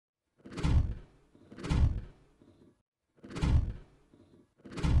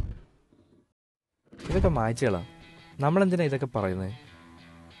ഇതൊക്കെ മായ്ച്ചകളാ. നമ്മളെന്തിനാ ഇതൊക്കെ പറയുന്നത്?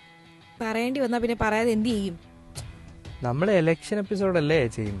 പറയേണ്ടി വന്നാ പിന്നെ പറയാതെ എന്ത് ചെയ്യും? നമ്മൾ ഇലക്ഷൻ എപ്പിസോഡല്ലേ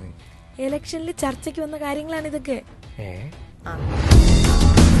ചെയ്യുന്നത്. ഇലക്ഷനിൽ ചർച്ചയ്ക്ക് വന്ന കാര്യങ്ങളാണ് ഇതൊക്കെ.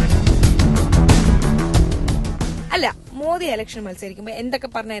 അല്ല, മോദി ഇലക്ഷൻ മത്സരിക്കുമ്പോ എന്തൊക്കെ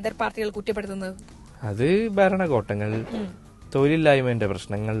പറഞ്ഞ എതിർ പാർട്ടികൾ കുറ്റപ്പെടുത്തുന്നത്? അത് ഭരണകോട്ടങ്ങൾ, തൊഴിലില്ലായ്മന്റെ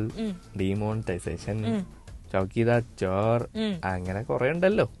പ്രശ്നങ്ങൾ, ഡിമോണിറ്റൈസേഷൻ, ചൗക്കിദാർ ചോർ, അങ്ങനെ കുറെ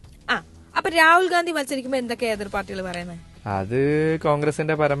ഉണ്ടല്ലോ. അപ്പൊ രാഹുൽ ഗാന്ധി മത്സരിക്കുമ്പോ എന്തൊക്കെയാ എതിർ പാർട്ടികൾ പറയുന്നത്? അത്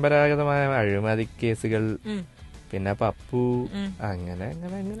കോൺഗ്രസിന്റെ പരമ്പരാഗതമായ അഴിമതി കേസുകൾ, പിന്നെ പപ്പു, അങ്ങനെ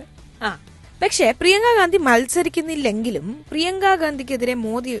അങ്ങനെ അങ്ങനെ. പക്ഷെ പ്രിയങ്ക ഗാന്ധി മത്സരിക്കുന്നില്ലെങ്കിലും പ്രിയങ്ക ഗാന്ധിക്കെതിരെ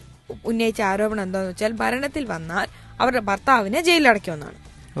മോദി ഉന്നയിച്ച ആരോപണം എന്താന്ന് വെച്ചാൽ ഭരണത്തിൽ വന്നാൽ അവരുടെ ഭർത്താവിനെ ജയിലിലടയ്ക്കുമെന്നാണ്.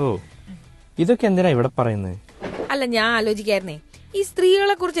 ഓ, ഇതൊക്കെ എന്തിനാ ഇവിടെ പറയുന്നത്? അല്ല, ഞാൻ ആലോചിക്കായിരുന്നേ, ഈ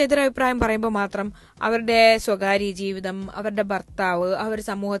സ്ത്രീകളെ കുറിച്ച് എതിരഭിപ്രായം പറയുമ്പോൾ മാത്രം അവരുടെ സ്വകാര്യ ജീവിതം, അവരുടെ ഭർത്താവ്, അവർ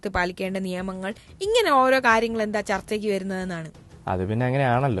സമൂഹത്തിൽ പാലിക്കേണ്ട നിയമങ്ങൾ, ഇങ്ങനെ ഓരോ കാര്യങ്ങൾ എന്താ ചർച്ചയ്ക്ക് വരുന്നതെന്നാണ്. അത് പിന്നെ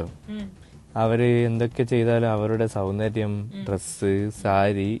അങ്ങനെയാണല്ലോ. അവര് എന്തൊക്കെ ചെയ്താലും അവരുടെ സൗന്ദര്യം, ഡ്രസ്സ്,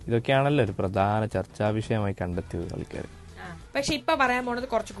 സാരി, ഇതൊക്കെയാണല്ലോ ഒരു പ്രധാന ചർച്ചാ വിഷയമായി കണ്ടെത്തിയത് ആൾക്കാർ. പക്ഷെ ഇപ്പൊ പറയാൻ പോണത്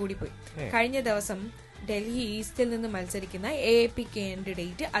കുറച്ചു കൂടി പോയി. കഴിഞ്ഞ ദിവസം ഡൽഹി ഈസ്റ്റിൽ നിന്ന് മത്സരിക്കുന്ന AAP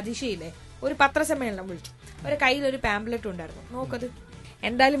കാൻഡിഡേറ്റ് അതിഷിയിലെ ഒരു പത്രസമ്മേളനം വിളിച്ചു. അവരുടെ കയ്യിൽ ഒരു പാംപ്ലെറ്റ് ഉണ്ടായിരുന്നു. നോക്കത്.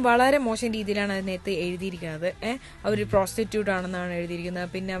 എന്തായാലും വളരെ മോശം രീതിയിലാണ് അതിനകത്ത് എഴുതിയിരിക്കുന്നത്. അവർ പ്രോസ്റ്റിറ്റ്യൂട്ട് ആണെന്നാണ് എഴുതിയിരിക്കുന്നത്.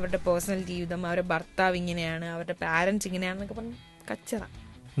 പിന്നെ അവരുടെ പേഴ്സണൽ ജീവിതം, അവരുടെ ഭർത്താവ് ഇങ്ങനെയാണ്, അവരുടെ പാരന്റ്സ് ഇങ്ങനെയാണെന്നൊക്കെ പറഞ്ഞു കച്ചറ.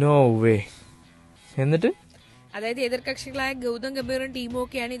 No way. എന്നിട്ട് അതായത് എതിർകക്ഷികളായ ഗൗതം ഗംഭീറും ടീമും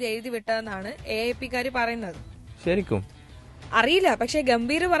ഒക്കെയാണ് ഇത് എഴുതി വിട്ടതെന്നാണ് AAP-ക്കാര് പറയുന്നത്. ശരിക്കും അറിയില്ല. പക്ഷെ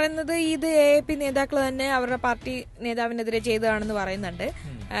ഗംഭീർ പറയുന്നത് ഇത് AAP നേതാക്കൾ തന്നെ അവരുടെ പാർട്ടി നേതാവിനെതിരെ ചെയ്തതാണെന്ന് പറയുന്നുണ്ട്.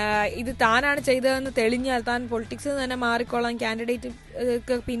 ഇത് താനാണ് ചെയ്തതെന്ന് തെളിഞ്ഞാൽ താൻ പൊളിറ്റിക്സിൽ തന്നെ മാറിക്കോളാം, കാൻഡിഡേറ്റ്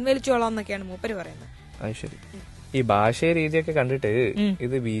പിൻവലിച്ചോളാം എന്നൊക്കെയാണ് മൂപ്പര് പറയുന്നത്. ശരി. ഈ ഭാഷ രീതിയൊക്കെ കണ്ടിട്ട്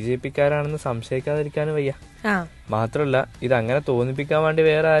ഇത് BJP-ക്കാരാണെന്ന് സംശയിക്കാതിരിക്കാനും വയ്യ. മാത്രല്ല ഇത് അങ്ങനെ തോന്നിപ്പിക്കാൻ വേണ്ടി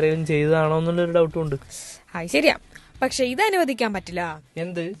വേറെ ആരെങ്കിലും ചെയ്തതാണോ എന്നുള്ളൊരു ഡൗട്ടും ഉണ്ട്. ശരിയാ. പക്ഷെ ഇത് അനുവദിക്കാൻ പറ്റില്ല.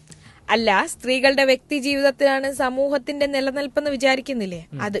 എന്ത്? അല്ല, സ്ത്രീകളുടെ വ്യക്തി ജീവിതത്തിലാണ് സമൂഹത്തിന്റെ നിലനിൽപ്പെന്ന് വിചാരിക്കുന്നില്ലേ,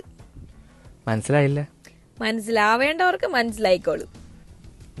 അത്. മനസ്സിലായില്ല. മനസ്സിലാവേണ്ടവർക്ക് മനസ്സിലായിക്കോളും.